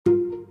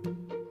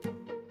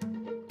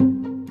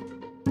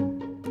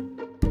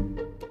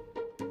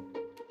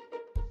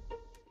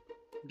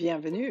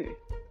Bienvenue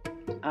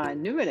à un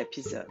nouvel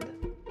épisode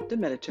de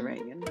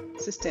Mediterranean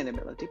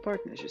Sustainability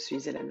Partner. Je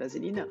suis Hélène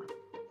Vasilina.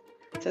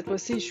 Cette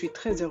fois-ci, je suis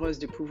très heureuse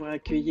de pouvoir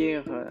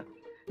accueillir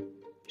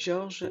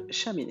Georges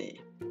Chaminet.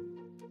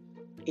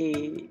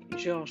 Et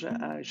Georges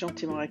a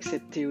gentiment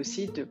accepté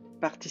aussi de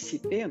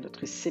participer à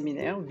notre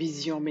séminaire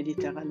Vision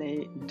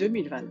Méditerranée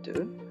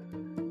 2022,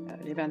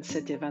 les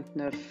 27 et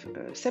 29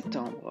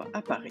 septembre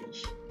à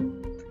Paris,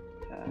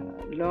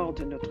 lors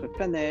de notre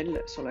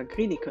panel sur la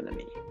Green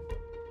Economy.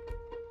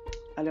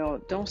 Alors,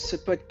 dans ce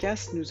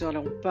podcast, nous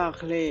allons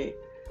parler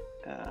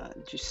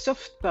du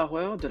soft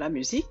power de la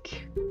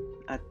musique,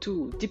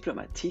 atout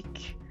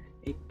diplomatique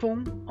et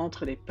pont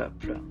entre les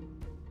peuples.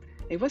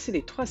 Et voici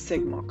les 3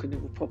 segments que nous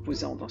vous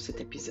proposons dans cet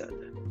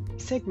épisode.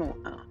 Segment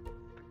 1.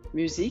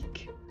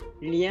 Musique,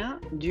 lien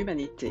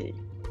d'humanité,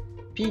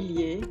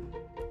 pilier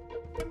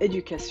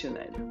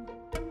éducationnel.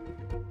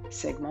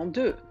 Segment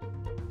 2.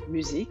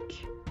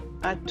 Musique,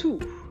 atout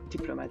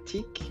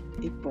diplomatique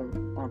et pont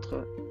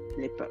entre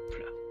les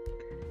peuples.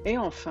 Et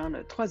enfin, le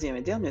 3e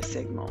et dernier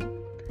segment,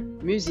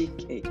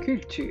 musique et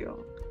culture,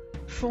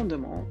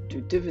 fondement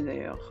du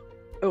devenir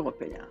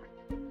européen.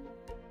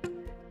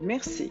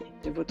 Merci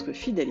de votre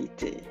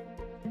fidélité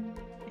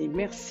et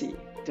merci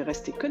de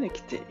rester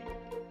connecté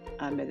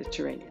à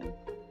Mediterranean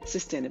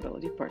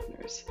Sustainability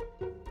Partners.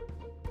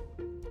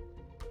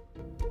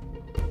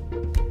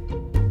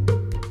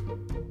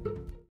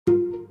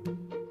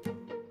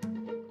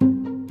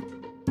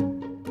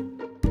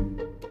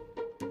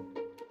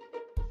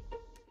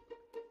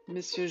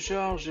 Monsieur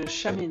Georges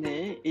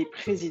Chaminet est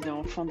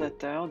président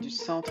fondateur du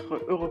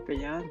Centre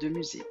européen de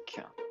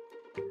musique.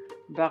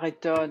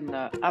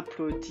 Baryton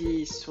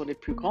applaudi sur les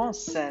plus grandes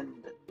scènes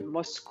de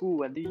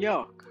Moscou à New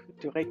York,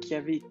 de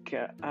Reykjavik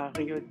à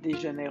Rio de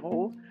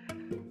Janeiro.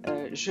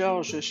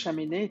 Georges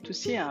Chaminet est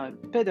aussi un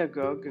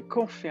pédagogue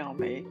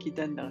confirmé qui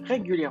donne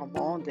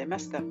régulièrement des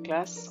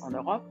masterclass en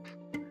Europe,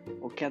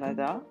 au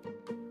Canada,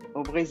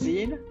 au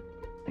Brésil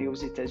et aux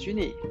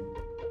États-Unis.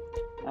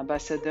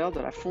 Ambassadeur de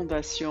la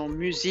fondation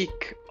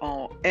Musique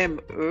en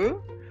ME,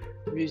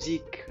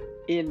 Music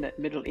in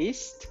Middle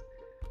East,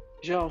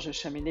 Georges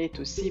Chaminet est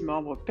aussi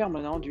membre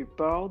permanent du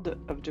Board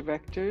of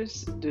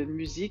Directors de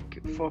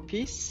Music for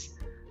Peace,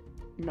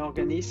 un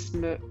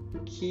organisme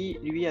qui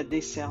lui a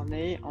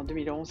décerné en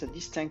 2011 la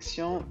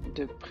distinction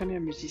de premier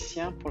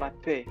musicien pour la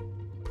paix.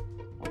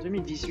 En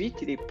 2018,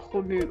 il est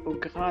promu au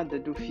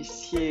grade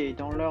d'officier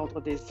dans l'ordre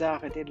des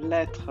arts et des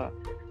lettres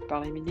par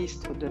les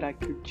ministres de la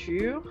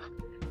Culture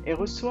et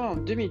reçoit en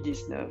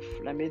 2019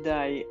 la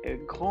médaille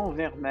Grand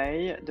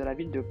Vermeil de la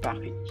ville de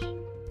Paris.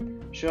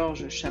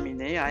 Georges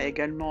Chaminet a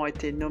également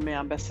été nommé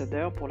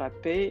ambassadeur pour la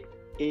paix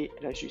et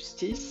la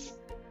justice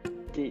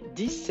des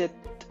 17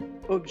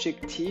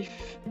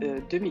 objectifs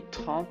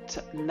 2030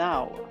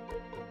 NOW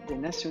des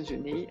Nations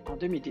Unies en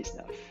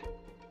 2019.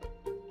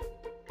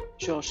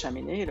 Georges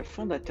Chaminet est le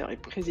fondateur et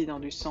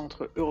président du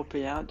Centre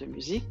européen de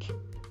musique,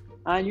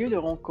 un lieu de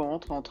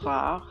rencontre entre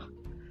art,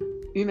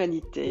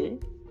 humanité,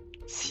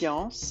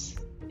 science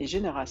et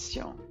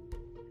génération.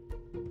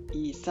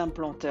 Il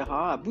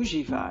s'implantera à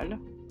Bougival,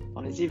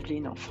 dans les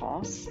Yvelines en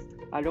France,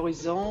 à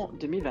l'horizon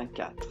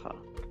 2024.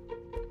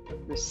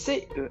 Le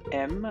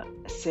CEM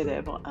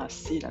célèbre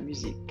ainsi la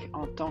musique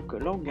en tant que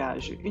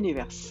langage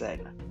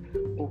universel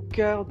au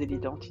cœur de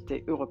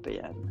l'identité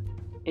européenne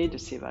et de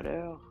ses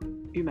valeurs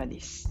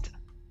humanistes.